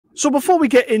So before we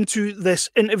get into this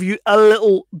interview, a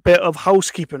little bit of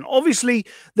housekeeping. Obviously,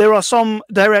 there are some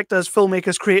directors,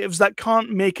 filmmakers, creatives that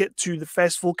can't make it to the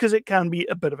festival because it can be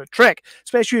a bit of a trek,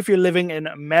 especially if you're living in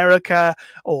America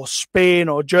or Spain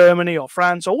or Germany or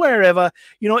France or wherever.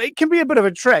 You know, it can be a bit of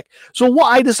a trek. So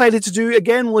what I decided to do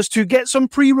again was to get some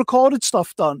pre-recorded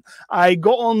stuff done. I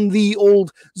got on the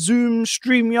old Zoom,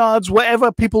 StreamYards,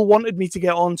 whatever people wanted me to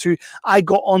get onto, I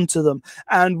got onto them.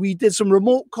 And we did some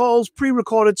remote calls,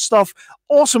 pre-recorded stuff,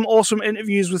 awesome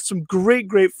interviews with some great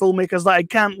filmmakers that I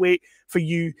can't wait for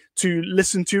you to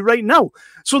listen to right now.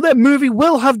 So that movie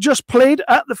will have just played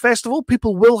at the festival.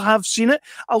 People will have seen it.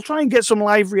 I'll try and get some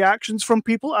live reactions from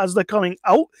people as they're coming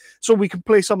out so we can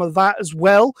play some of that as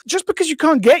well. Just because you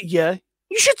can't get here,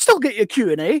 you should still get your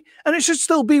Q&A, and it should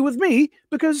still be with me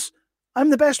because I'm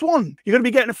the best one. You're going to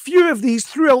be getting a few of these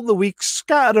throughout the week,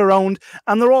 scattered around,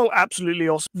 and they're all absolutely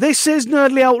awesome. This is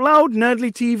Nerdly Out Loud,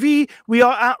 Nerdly TV. We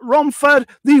are at Romford,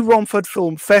 the Romford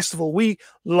Film Festival. We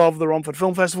love the Romford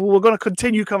Film Festival. We're going to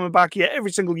continue coming back here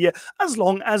every single year as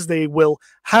long as they will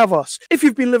have us. If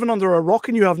you've been living under a rock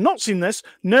and you have not seen this,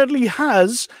 Nerdly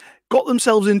has got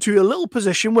themselves into a little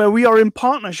position where we are in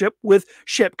partnership with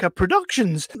Shepka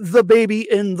Productions, The Baby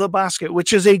in the Basket,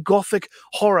 which is a gothic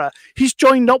horror. He's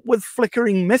joined up with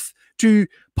Flickering Myth to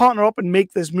partner up and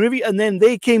make this movie, and then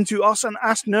they came to us and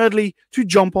asked Nerdly to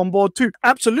jump on board too.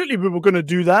 Absolutely, we were going to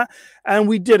do that, and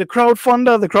we did a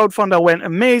crowdfunder. The crowdfunder went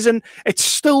amazing. It's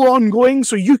still ongoing,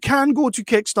 so you can go to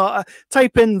Kickstarter,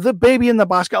 type in The Baby in the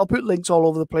Basket. I'll put links all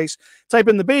over the place. Type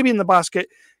in The Baby in the Basket.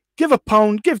 Give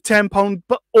 £1, give £10,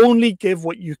 but only give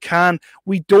what you can.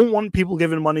 We don't want people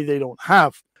giving money they don't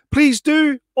have. Please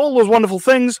do all those wonderful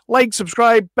things. Like,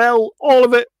 subscribe, bell, all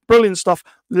of it. Brilliant stuff.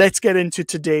 Let's get into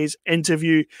today's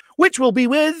interview, which will be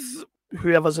with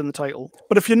whoever's in the title.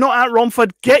 But if you're not at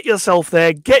Romford, get yourself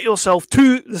there. Get yourself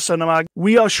to the cinema.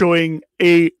 We are showing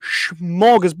a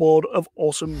smorgasbord of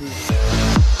awesome movies.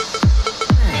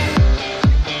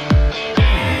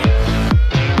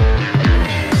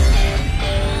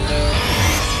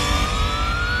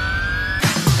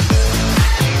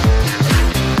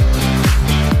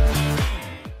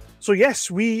 So yes,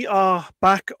 we are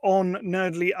back on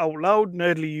Nerdly Out Loud,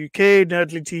 Nerdly UK,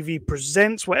 Nerdly TV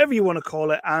Presents, whatever you want to call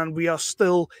it, and we are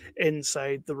still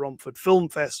inside the Romford Film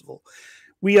Festival.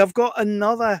 We have got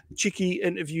another cheeky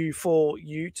interview for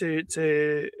you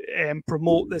to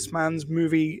promote this man's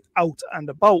movie Out and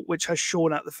About, which has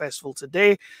shown at the festival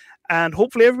today, and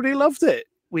hopefully everybody loved it.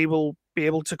 We will be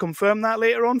able to confirm that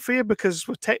later on for you because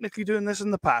we're technically doing this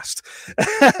in the past.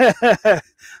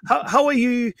 How are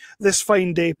you this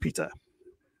fine day, Peter?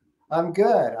 I'm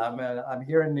good. I'm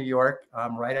here in New York.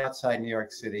 I'm right outside New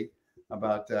York City,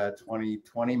 about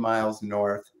 20 miles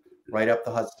north, right up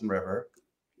the Hudson River,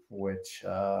 which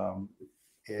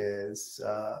is,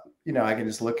 I can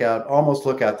just almost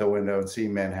look out the window and see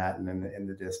Manhattan in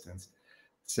the distance.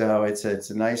 So it's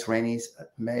a nice rainy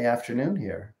May afternoon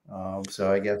here.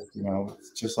 So I guess, it's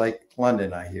just like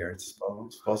London, I hear. It's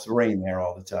supposed to rain there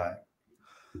all the time.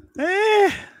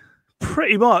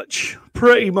 Pretty much. I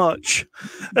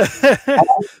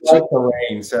like the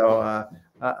rain, so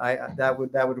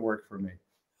that would work for me.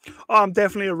 I'm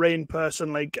definitely a rain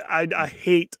person. Like I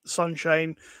hate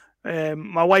sunshine.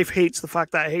 My wife hates the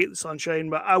fact that I hate the sunshine,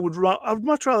 but I would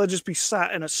much rather just be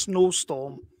sat in a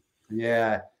snowstorm.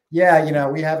 Yeah,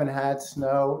 we haven't had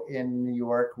snow in New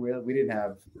York. We didn't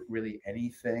have really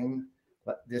anything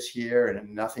this year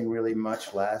and nothing really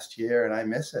much last year, and I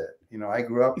miss it. I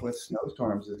grew up with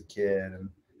snowstorms as a kid,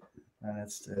 and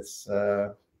it's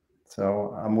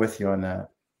so I'm with you on that.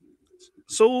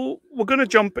 So we're going to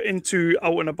jump into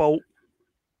Out and About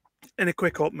in a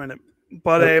quick hot minute,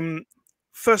 but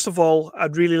first of all,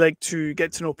 I'd really like to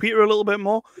get to know Peter a little bit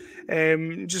more.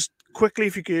 Just quickly,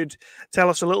 if you could tell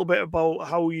us a little bit about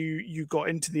how you got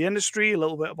into the industry, a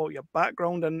little bit about your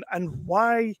background, and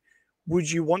why would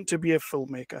you want to be a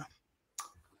filmmaker?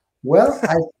 Well,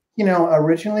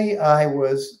 originally I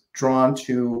was drawn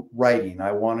to writing.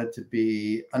 I wanted to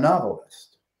be a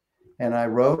novelist, and I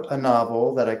wrote a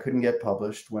novel that I couldn't get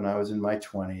published when I was in my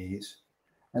 20s.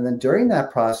 And then during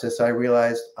that process, I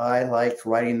realized I liked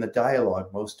writing the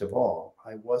dialogue most of all.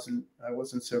 I wasn't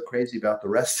so crazy about the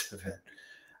rest of it.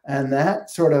 And that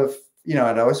sort of,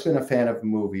 I'd always been a fan of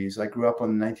movies. I grew up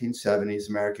on the 1970s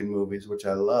American movies, which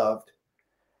I loved.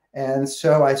 And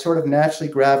so I sort of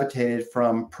naturally gravitated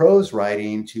from prose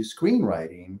writing to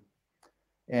screenwriting,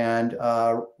 and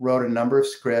wrote a number of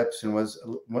scripts, and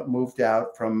moved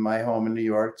out from my home in New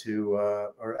York to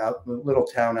a little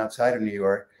town outside of New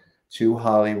York to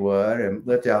Hollywood, and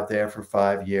lived out there for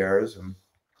 5 years and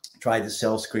tried to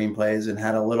sell screenplays and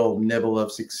had a little nibble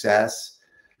of success.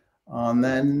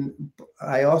 Then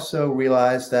I also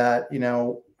realized that,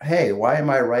 hey, why am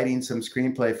I writing some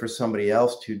screenplay for somebody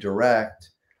else to direct?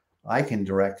 I can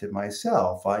direct it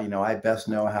myself. I best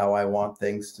know how I want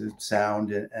things to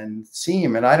sound and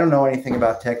seem. And I don't know anything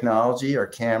about technology or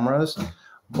cameras,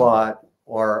 but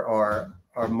or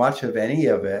much of any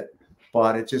of it.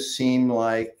 But it just seemed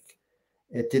like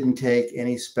it didn't take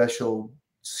any special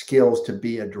skills to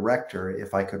be a director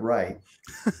if I could write.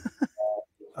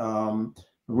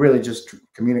 Really, just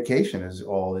communication is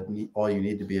all you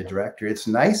need to be a director. It's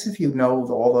nice if you know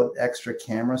all the extra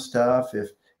camera stuff. If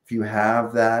you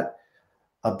have that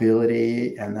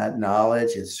ability and that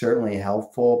knowledge, it's certainly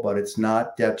helpful, but it's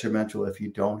not detrimental if you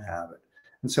don't have it.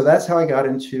 And so that's how I got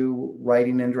into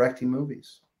writing and directing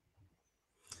movies.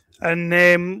 And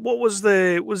what was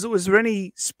there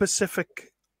any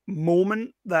specific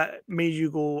moment that made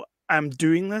you go, "I'm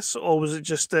doing this," or was it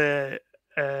just a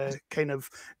kind of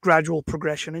gradual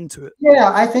progression into it?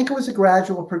 Yeah, I think it was a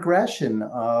gradual progression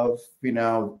of,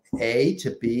 A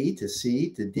to B to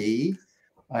C to D.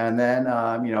 And then,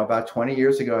 about 20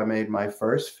 years ago, I made my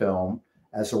first film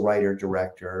as a writer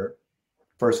director,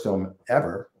 first film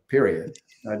ever, period.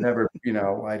 I'd never,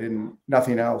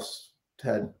 nothing else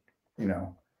had,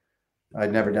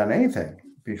 I'd never done anything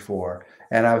before.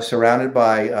 And I was surrounded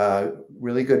by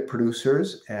really good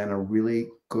producers and a really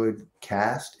good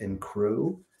cast and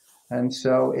crew. And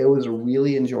so it was a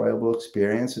really enjoyable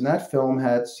experience. And that film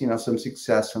had, some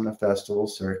success on the festival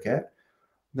circuit.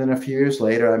 Then a few years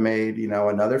later, I made,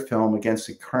 another film, Against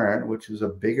the Current, which was a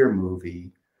bigger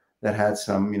movie that had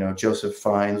some, Joseph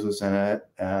Fiennes was in it,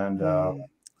 and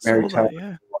Mary Tyler.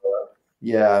 Yeah.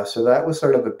 Yeah, so that was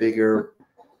sort of a bigger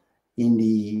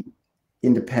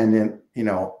independent,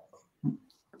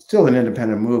 still an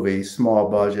independent movie, small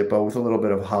budget, but with a little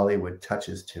bit of Hollywood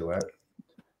touches to it.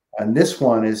 And this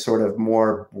one is sort of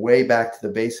more way back to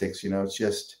the basics. It's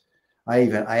just,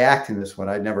 I act in this one.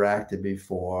 I'd never acted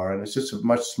before, and it's just a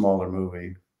much smaller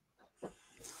movie.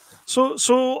 So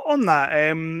on that,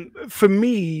 for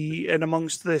me, and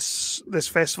amongst this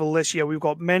festival this year, we've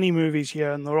got many movies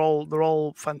here, and they're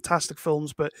all fantastic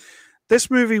films. But this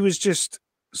movie was just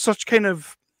such kind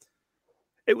of,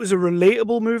 it was a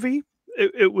relatable movie.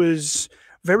 It was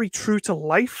very true to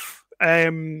life,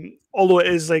 although it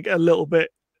is like a little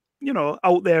bit,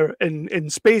 out there in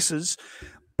spaces.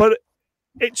 But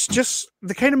it's just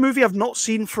the kind of movie I've not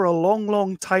seen for a long,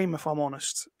 long time, if I'm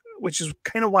honest, which is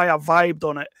kind of why I vibed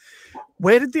on it.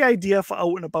 Where did the idea for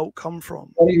Out and About come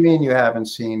from? What do you mean you haven't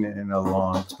seen it in a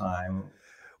long time?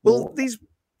 Well, these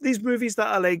movies that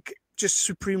are like just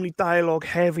supremely dialogue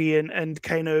heavy and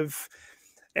kind of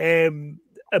a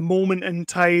moment in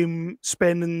time,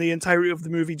 spending the entirety of the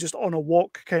movie just on a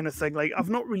walk kind of thing. Like, I've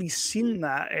not really seen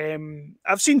that.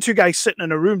 I've seen two guys sitting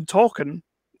in a room talking.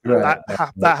 Right.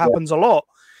 That happens a lot.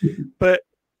 But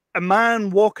a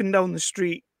man walking down the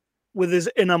street with his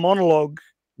inner monologue.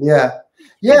 Yeah.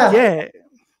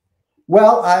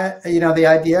 Well, the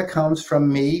idea comes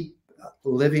from me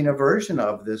living a version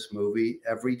of this movie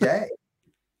every day.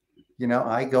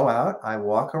 I go out, I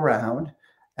walk around,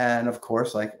 and of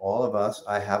course, like all of us,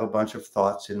 I have a bunch of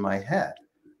thoughts in my head.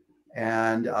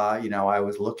 And, I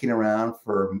was looking around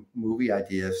for movie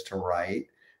ideas to write,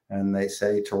 and they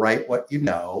say to write what you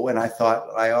know. And I thought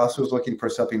I also was looking for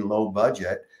something low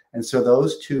budget. And so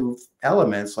those two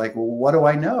elements, like, well, what do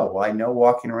I know? Well, I know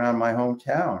walking around my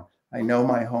hometown. I know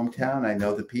my hometown. I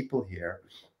know the people here.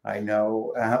 I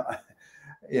know,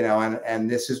 and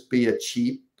this is be a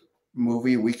cheap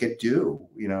movie we could do.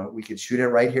 We could shoot it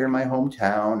right here in my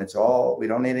hometown. We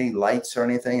don't need any lights or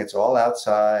anything. It's all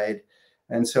outside.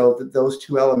 And so those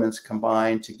two elements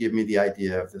combined to give me the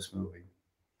idea of this movie.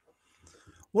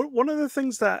 One of the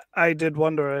things that I did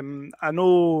wonder, I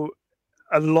know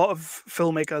a lot of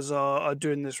filmmakers are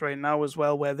doing this right now as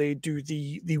well, where they do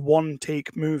the one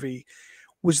take movie.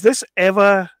 Was this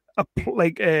ever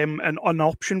an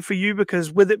option for you?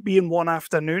 Because with it being one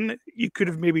afternoon, you could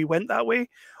have maybe went that way.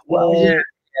 Well,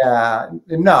 yeah.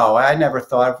 No, I never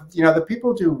thought. The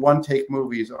people who do one take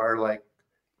movies are like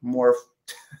more.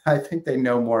 I think they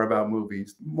know more about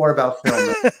movies, more about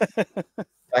film.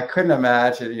 I couldn't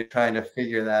imagine you trying to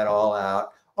figure that all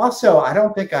out. Also, I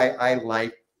don't think I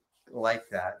like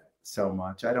that so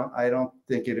much. I don't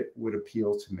think it would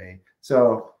appeal to me.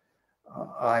 So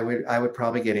I would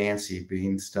probably get antsy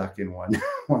being stuck in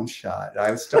one shot.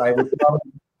 I would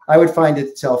find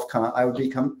it I would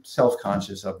become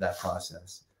self-conscious of that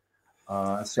process.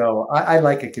 So I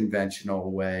like a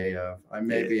conventional way of,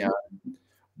 maybe I'm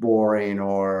boring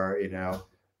or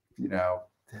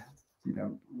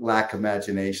lack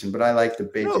imagination, but I like the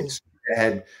basic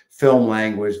head film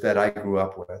language that I grew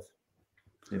up with.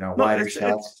 You know, No, wider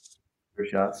shots, bigger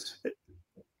shots.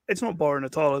 It's not boring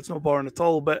at all. It's not boring at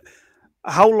all. But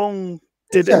how long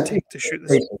did it take to shoot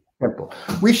this? Simple.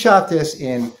 We shot this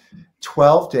in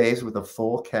 12 days with a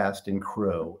full cast and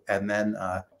crew, and then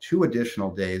 2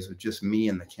 additional days with just me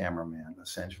and the cameraman,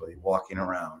 essentially walking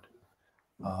around.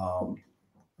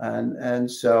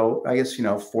 And so I guess,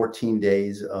 14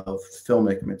 days of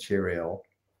filmic material.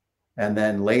 And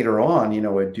then later on,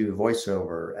 I'd do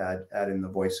voiceover, add in the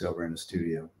voiceover in the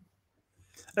studio.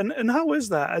 And how is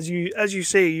that? As you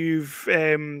say, you've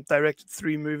directed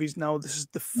 3 movies now. This is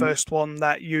the first one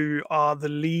that you are the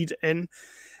lead in.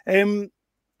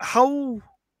 How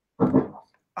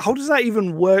does that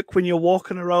even work when you're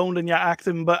walking around and you're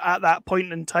acting, but at that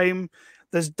point in time,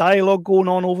 there's dialogue going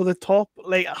on over the top?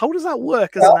 Like, how does that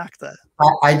work as an actor?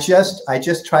 I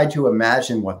just tried to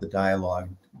imagine what the dialogue.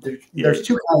 There's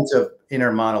 2 kinds of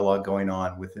inner monologue going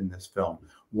on within this film.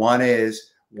 One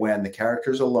is when the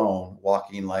character's alone,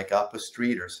 walking like up a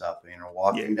street or something, or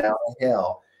walking down a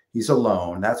hill. He's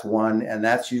alone. That's one, and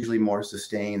that's usually more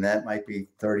sustained. That might be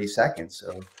 30 seconds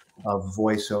of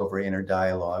voiceover inner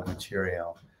dialogue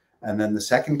material. And then the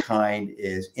second kind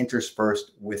is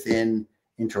interspersed within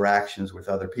interactions with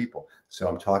other people. So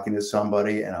I'm talking to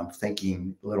somebody and I'm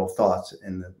thinking little thoughts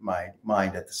in my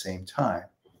mind at the same time.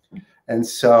 And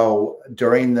so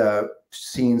during the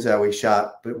scenes that we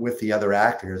shot with the other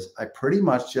actors, I pretty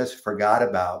much just forgot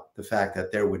about the fact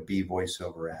that there would be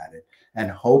voiceover added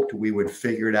and hoped we would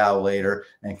figure it out later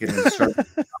and could insert it.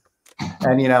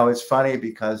 And, it's funny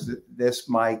because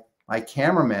my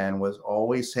cameraman was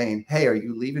always saying, "Hey, are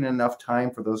you leaving enough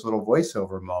time for those little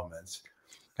voiceover moments?"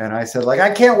 And I said,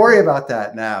 I can't worry about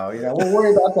that now. We'll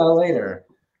worry about that later.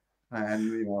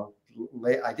 And,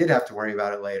 I did have to worry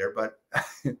about it later, but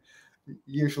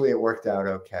usually it worked out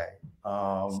okay.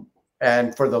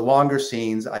 And for the longer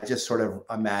scenes, I just sort of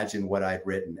imagined what I'd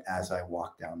written as I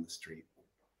walked down the street.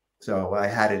 So I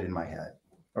had it in my head,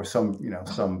 or some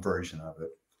version of it.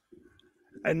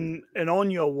 And on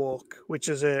your walk, which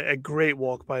is a great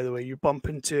walk, by the way, you bump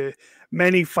into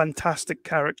many fantastic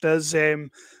characters.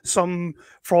 Some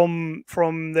from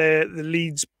the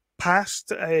lead's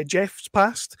past, Jeff's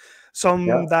past. Some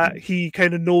that he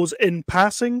kind of knows in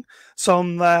passing.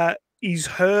 Some that he's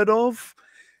heard of.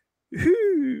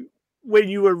 Who, when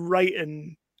you were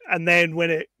writing, and then when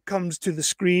it comes to the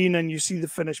screen and you see the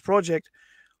finished project,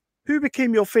 who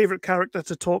became your favorite character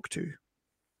to talk to?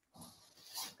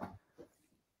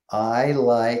 I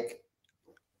like,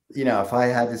 if I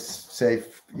had to say,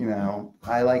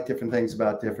 I like different things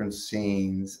about different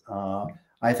scenes.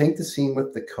 I think the scene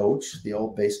with the coach, the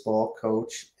old baseball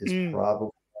coach, is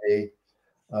probably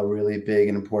a really big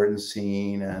and important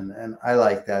scene. And I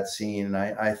like that scene. And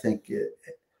I think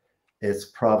it's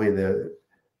probably the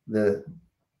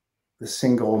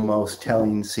single most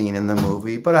telling scene in the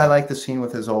movie. But I like the scene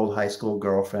with his old high school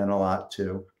girlfriend a lot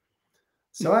too.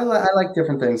 So I like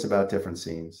different things about different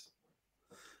scenes.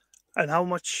 And how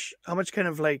much kind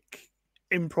of like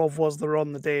improv was there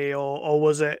on the day, or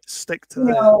was it stick to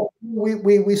the?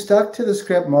 We stuck to the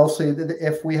script mostly.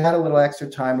 If we had a little extra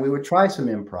time, we would try some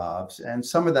improvs, and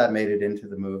some of that made it into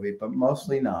the movie, but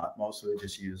mostly not. Mostly we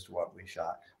just used what we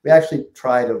shot. We actually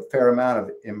tried a fair amount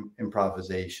of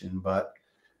improvisation, but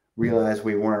realized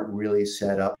we weren't really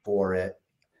set up for it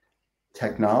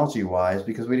technology-wise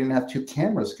because we didn't have 2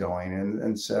 cameras going,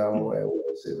 and so it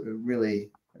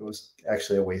was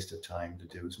actually a waste of time to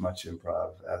do as much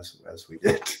improv as we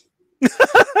did.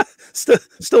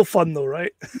 Still fun though,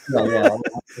 right? Yeah,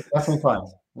 definitely fun.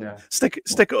 Yeah, stick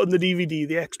it on the DVD,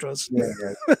 the extras.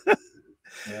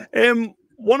 Yeah.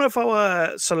 One of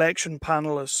our selection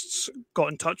panelists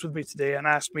got in touch with me today and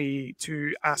asked me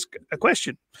to ask a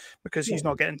question because he's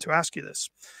not getting to ask you this.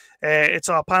 It's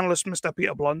our panelist, Mr.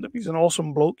 Peter Blondham. He's an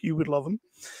awesome bloke. You would love him.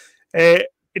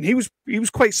 And he was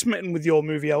quite smitten with your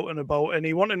movie Out and About, and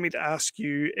he wanted me to ask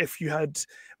you if you had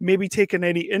maybe taken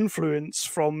any influence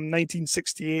from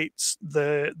 1968's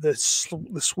The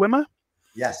Swimmer.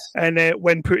 Yes. And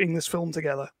when putting this film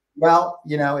together. Well,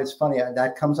 it's funny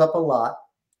that comes up a lot,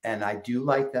 and I do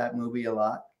like that movie a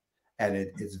lot, and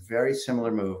it's a very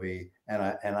similar movie, and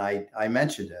I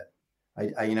mentioned it.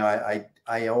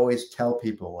 I always tell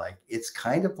people, like, it's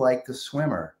kind of like The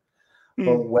Swimmer,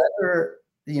 but whether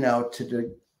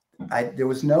there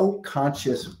was no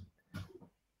conscious,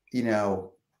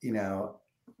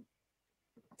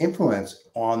 influence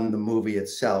on the movie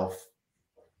itself.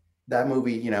 That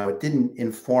movie, it didn't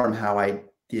inform how I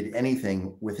did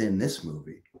anything within this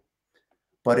movie,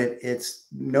 but it's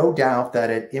no doubt that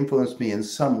it influenced me in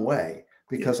some way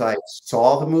because I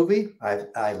saw the movie.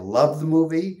 I love the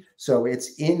movie. So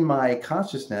it's in my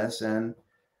consciousness, and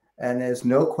and there's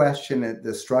no question that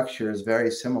the structure is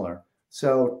very similar.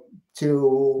 So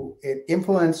it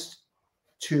influenced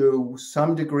to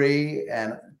some degree,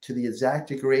 and to the exact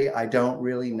degree, I don't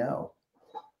really know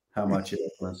how much it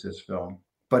influenced this film,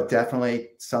 but definitely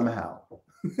somehow.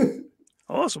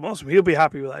 Awesome, awesome. He'll be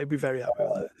happy with that. He'll be very happy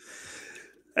with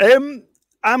that.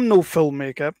 I'm no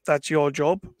filmmaker. That's your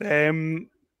job.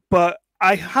 But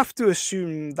I have to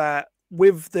assume that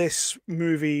with this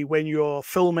movie, when you're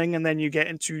filming and then you get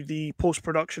into the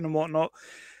post-production and whatnot,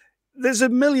 there's a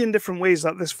million different ways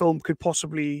that this film could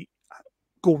possibly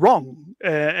go wrong,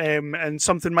 and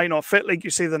something might not fit, like you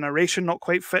say, the narration not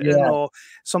quite fitting, or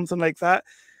something like that.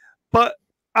 But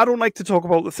I don't like to talk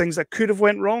about the things that could have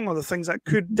went wrong or the things that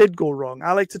did go wrong.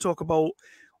 I like to talk about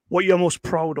what you're most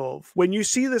proud of when you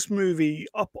see this movie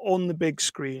up on the big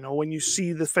screen, or when you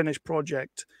see the finished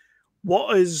project.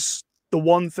 What is the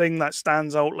one thing that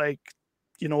stands out, like,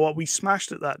 you know what, we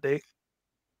smashed it that day?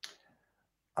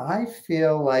 I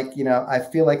feel like,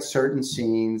 certain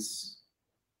scenes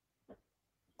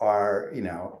are,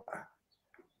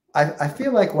 I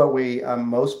feel like what I'm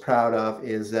most proud of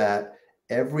is that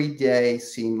every day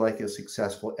seemed like a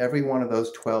successful. Every one of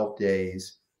those 12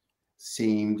 days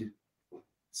seemed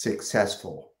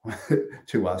successful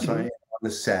to us on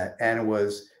the set, and it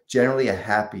was generally a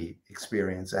happy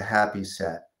experience, a happy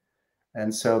set.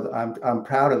 And so I'm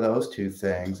proud of those two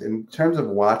things. In terms of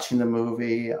watching the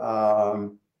movie, I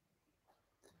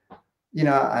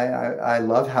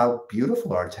love how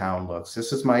beautiful our town looks.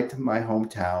 This is my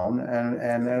hometown,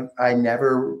 and I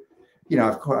never,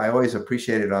 of course, I always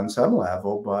appreciate it on some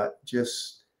level, but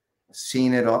just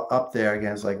seeing it up there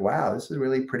again, it's like, wow, this is a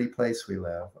really pretty place we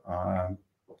live.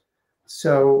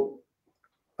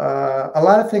 A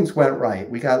lot of things went right.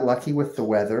 We got lucky with the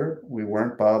weather. We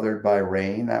weren't bothered by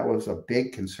rain. That was a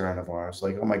big concern of ours.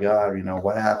 Like, oh my God,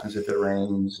 what happens if it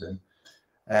rains?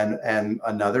 And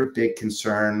another big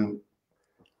concern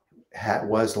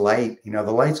was light. The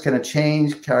light's going to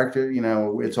change character.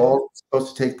 It's all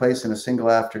supposed to take place in a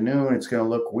single afternoon. It's going to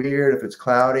look weird if it's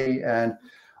cloudy, and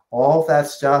all of that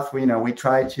stuff. We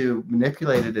tried to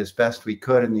manipulate it as best we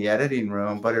could in the editing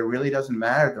room, but it really doesn't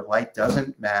matter. The light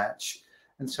doesn't match.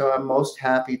 And so I'm most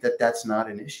happy that that's not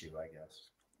an issue, I guess.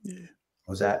 Yeah.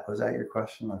 Was that your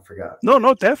question? I forgot.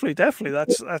 No, definitely.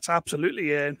 That's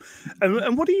absolutely. And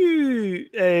what do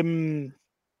you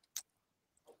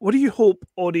hope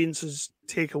audiences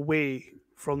take away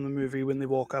from the movie when they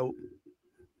walk out?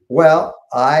 Well,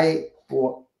 the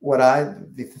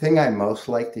thing I most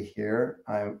like to hear,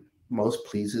 most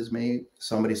pleases me,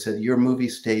 somebody said, your movie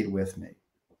stayed with me.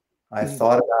 I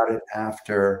thought about it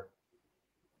after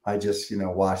I just,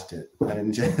 watched it. I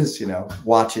didn't just,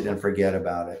 watch it and forget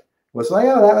about it. It was like,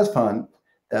 oh, that was fun.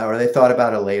 Or they thought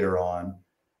about it later on.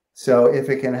 So if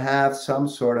it can have some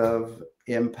sort of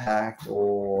impact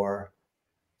or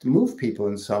to move people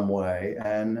in some way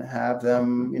and have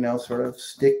them, sort of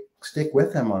stick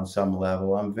with them on some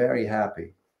level, I'm very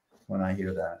happy when I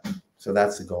hear that. So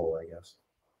that's the goal, I guess.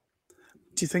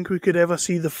 Do you think we could ever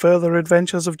see the further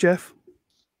adventures of Jeff?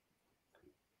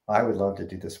 I would love to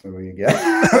do this movie again.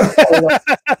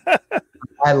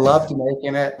 I loved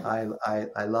making it. I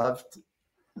loved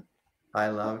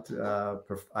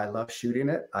shooting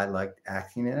it. I liked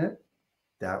acting in it.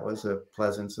 That was a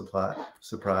pleasant surprise.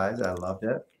 I loved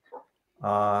it.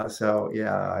 So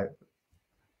yeah,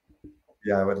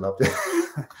 I would love to.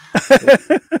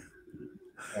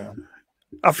 Yeah.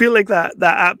 I feel like that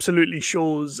absolutely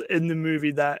shows in the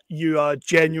movie that you are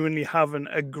genuinely having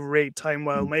a great time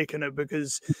while making it,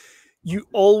 because you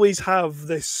always have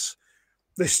this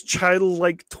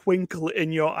childlike twinkle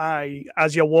in your eye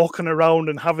as you're walking around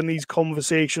and having these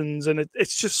conversations, and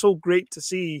it's just so great to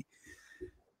see.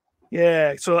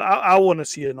 Yeah, so I want to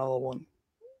see another one.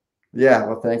 Yeah,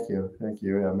 well, thank you.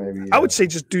 Yeah, maybe I would say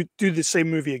just do the same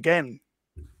movie again.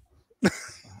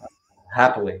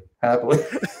 Happily.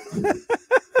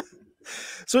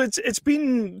 So it's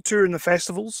been touring the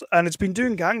festivals and it's been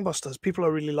doing gangbusters. People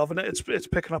are really loving it. It's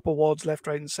picking up awards left,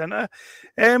 right, and center.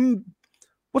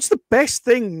 What's the best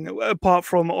thing, apart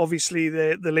from obviously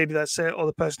the lady that said, or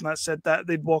the person that said that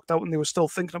they'd walked out and they were still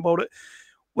thinking about it?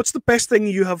 What's the best thing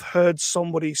you have heard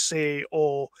somebody say,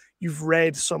 or you've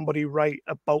read somebody write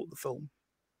about the film?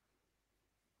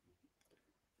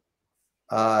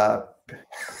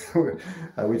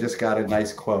 We just got a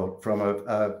nice quote from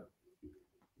a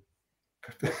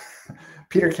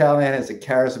Peter Callahan is a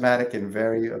charismatic and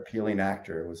very appealing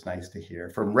actor. It was nice to hear.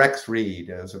 From Rex Reed,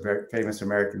 as a very famous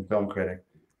American film critic.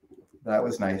 That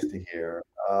was nice to hear.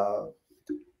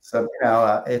 So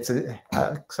it's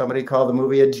somebody called the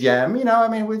movie a gem. We've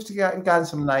gotten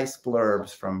some nice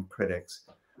blurbs from critics.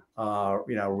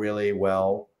 really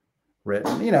well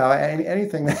written.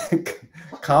 Anything that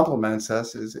compliments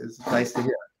us is nice to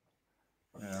hear.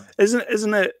 Yeah.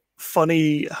 Isn't it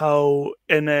funny how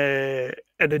in a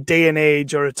day and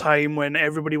age or a time when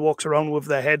everybody walks around with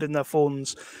their head in their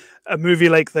phones, a movie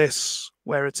like this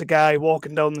where it's a guy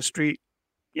walking down the street,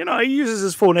 he uses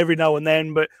his phone every now and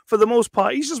then, but for the most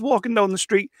part, he's just walking down the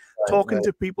street, talking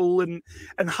to people, and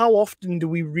how often do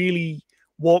we really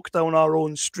walk down our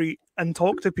own street and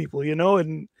talk to people,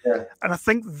 and I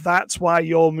think that's why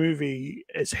your movie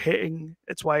is hitting.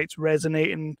 It's why it's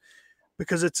resonating,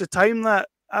 because it's a time that,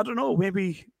 I don't know,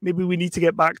 maybe we need to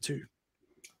get back to.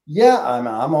 Yeah,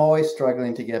 I'm always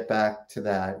struggling to get back to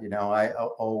that. I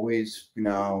always,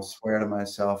 swear to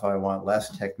myself I want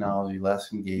less technology,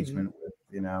 less engagement with,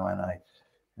 and I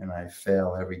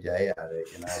fail every day at it.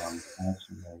 I'm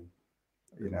constantly,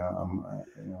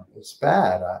 it's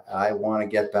bad. I want to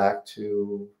get back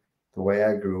to the way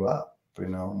I grew up.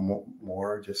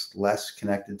 More just less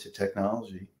connected to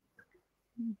technology.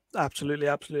 Absolutely.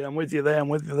 I'm with you there.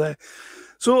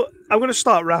 So I'm going to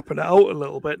start wrapping it out a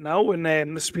little bit now, and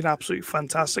this has been absolutely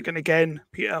fantastic. And again,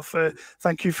 Peter,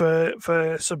 thank you for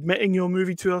submitting your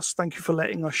movie to us. Thank you for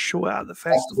letting us show it at the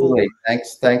festival. Absolutely.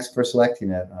 Thanks for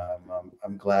selecting it.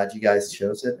 I'm glad you guys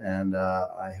chose it, and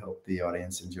I hope the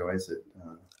audience enjoys it.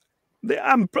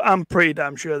 I'm pretty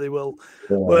damn sure they will.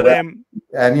 Yeah. But and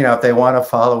if they want to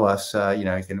follow us,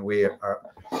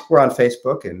 we're on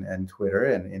Facebook and Twitter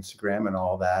and Instagram and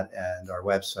all that, and our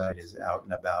website is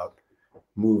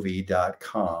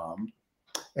outandaboutmovie.com,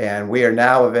 and we are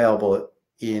now available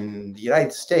in the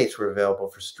United States. We're available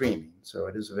for streaming, so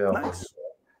it is available, nice.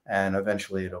 And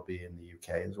eventually it'll be in the UK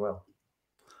as well.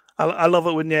 I love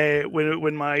it when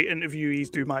my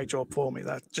interviewees do my job for me.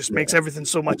 That just makes everything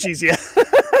so much easier.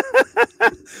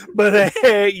 But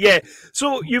yeah,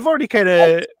 so you've already kind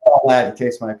of in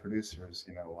case my producers,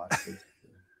 watch it.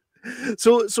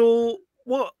 So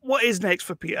what is next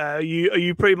for Peter? Are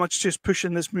you pretty much just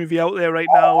pushing this movie out there right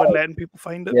now and letting people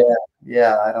find it?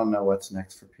 Yeah. I don't know what's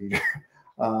next for Peter.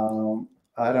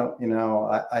 I don't.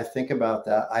 I think about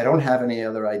that. I don't have any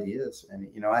other ideas, and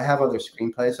I have other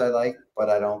screenplays I like, but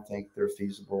I don't think they're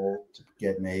feasible to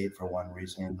get made for one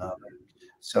reason or another.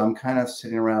 So I'm kind of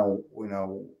sitting around,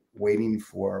 waiting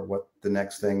for what the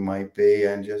next thing might be,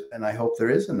 and I hope there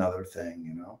is another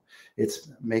thing.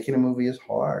 It's making a movie is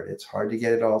hard. It's hard to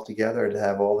get it all together, to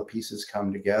have all the pieces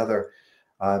come together.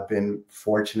 I've been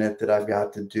fortunate that I've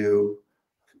got to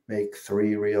make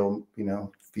 3 real,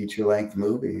 feature-length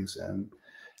movies, and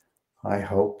I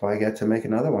hope I get to make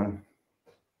another one.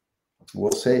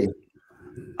 We'll see.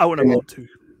 I would have loved to.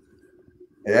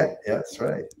 Yeah, that's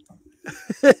right.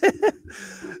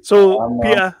 So,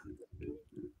 Peter,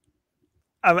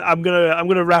 I'm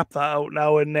gonna wrap that out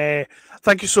now, and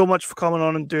thank you so much for coming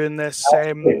on and doing this.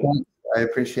 I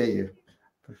appreciate you.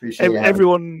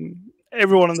 Everyone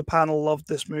on the panel loved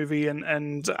this movie,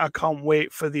 and I can't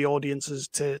wait for the audiences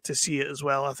to see it as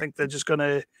well. I think they're just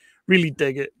gonna really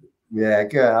dig it. Yeah,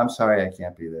 good. I'm sorry I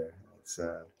can't be there.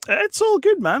 It's all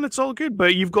good, man. It's all good.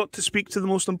 But you've got to speak to the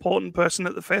most important person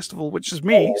at the festival, which is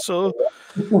me. So,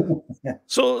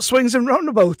 so swings and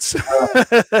roundabouts.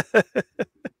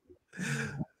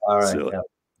 All right. So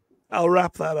I'll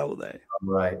wrap that out there.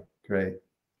 All right. Great.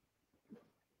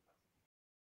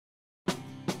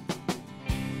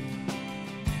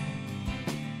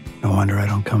 No wonder I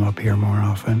don't come up here more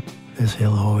often. This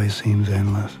hill always seems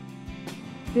endless.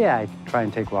 Yeah, I try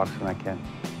and take walks when I can.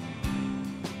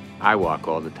 I walk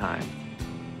all the time.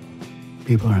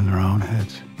 People are in their own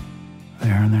heads.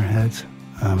 They're in their heads.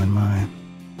 I'm in mine.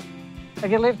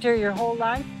 Have you lived here your whole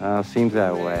life? Seems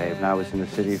that way. And I was in the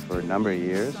city for a number of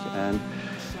years and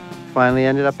finally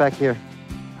ended up back here.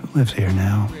 Who lives here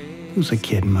now? Who's a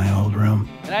kid in my old room?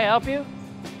 Can I help you?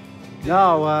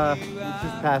 No, I'm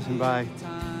just passing by.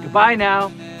 Goodbye now.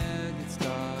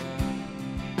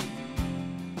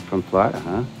 From Florida,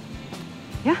 huh?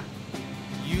 Yeah.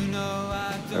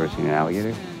 Ever seen an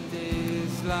alligator?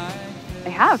 I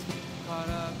have.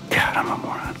 God, I'm a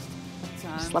moron.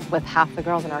 Slept with half the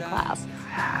girls in our class.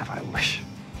 I wish.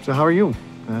 So how are you?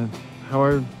 How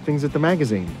are things at the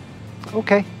magazine?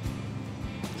 Okay.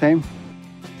 Same.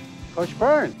 Coach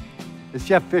Byrne. It's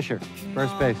Jeff Fisher,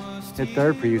 first base. Hit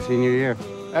third for you senior year.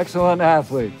 Excellent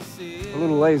athlete. A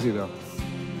little lazy, though.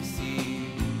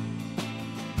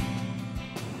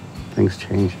 Things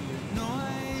change.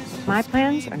 My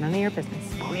plans are none of your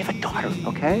business. But we have a daughter,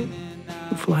 okay?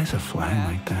 Who flies a flag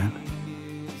like that?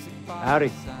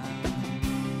 Howdy.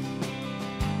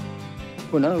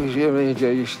 When I was your age, I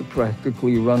used to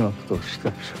practically run up those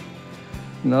steps.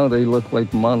 Now they look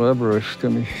like Mount Everest to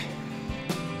me.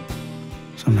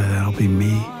 So Someday that'll be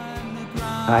me.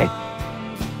 Hi.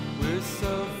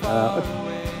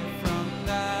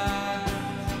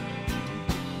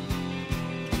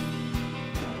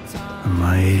 I'm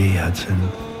my 80 Hudson,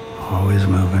 always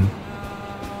moving.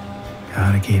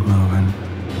 Gotta keep moving.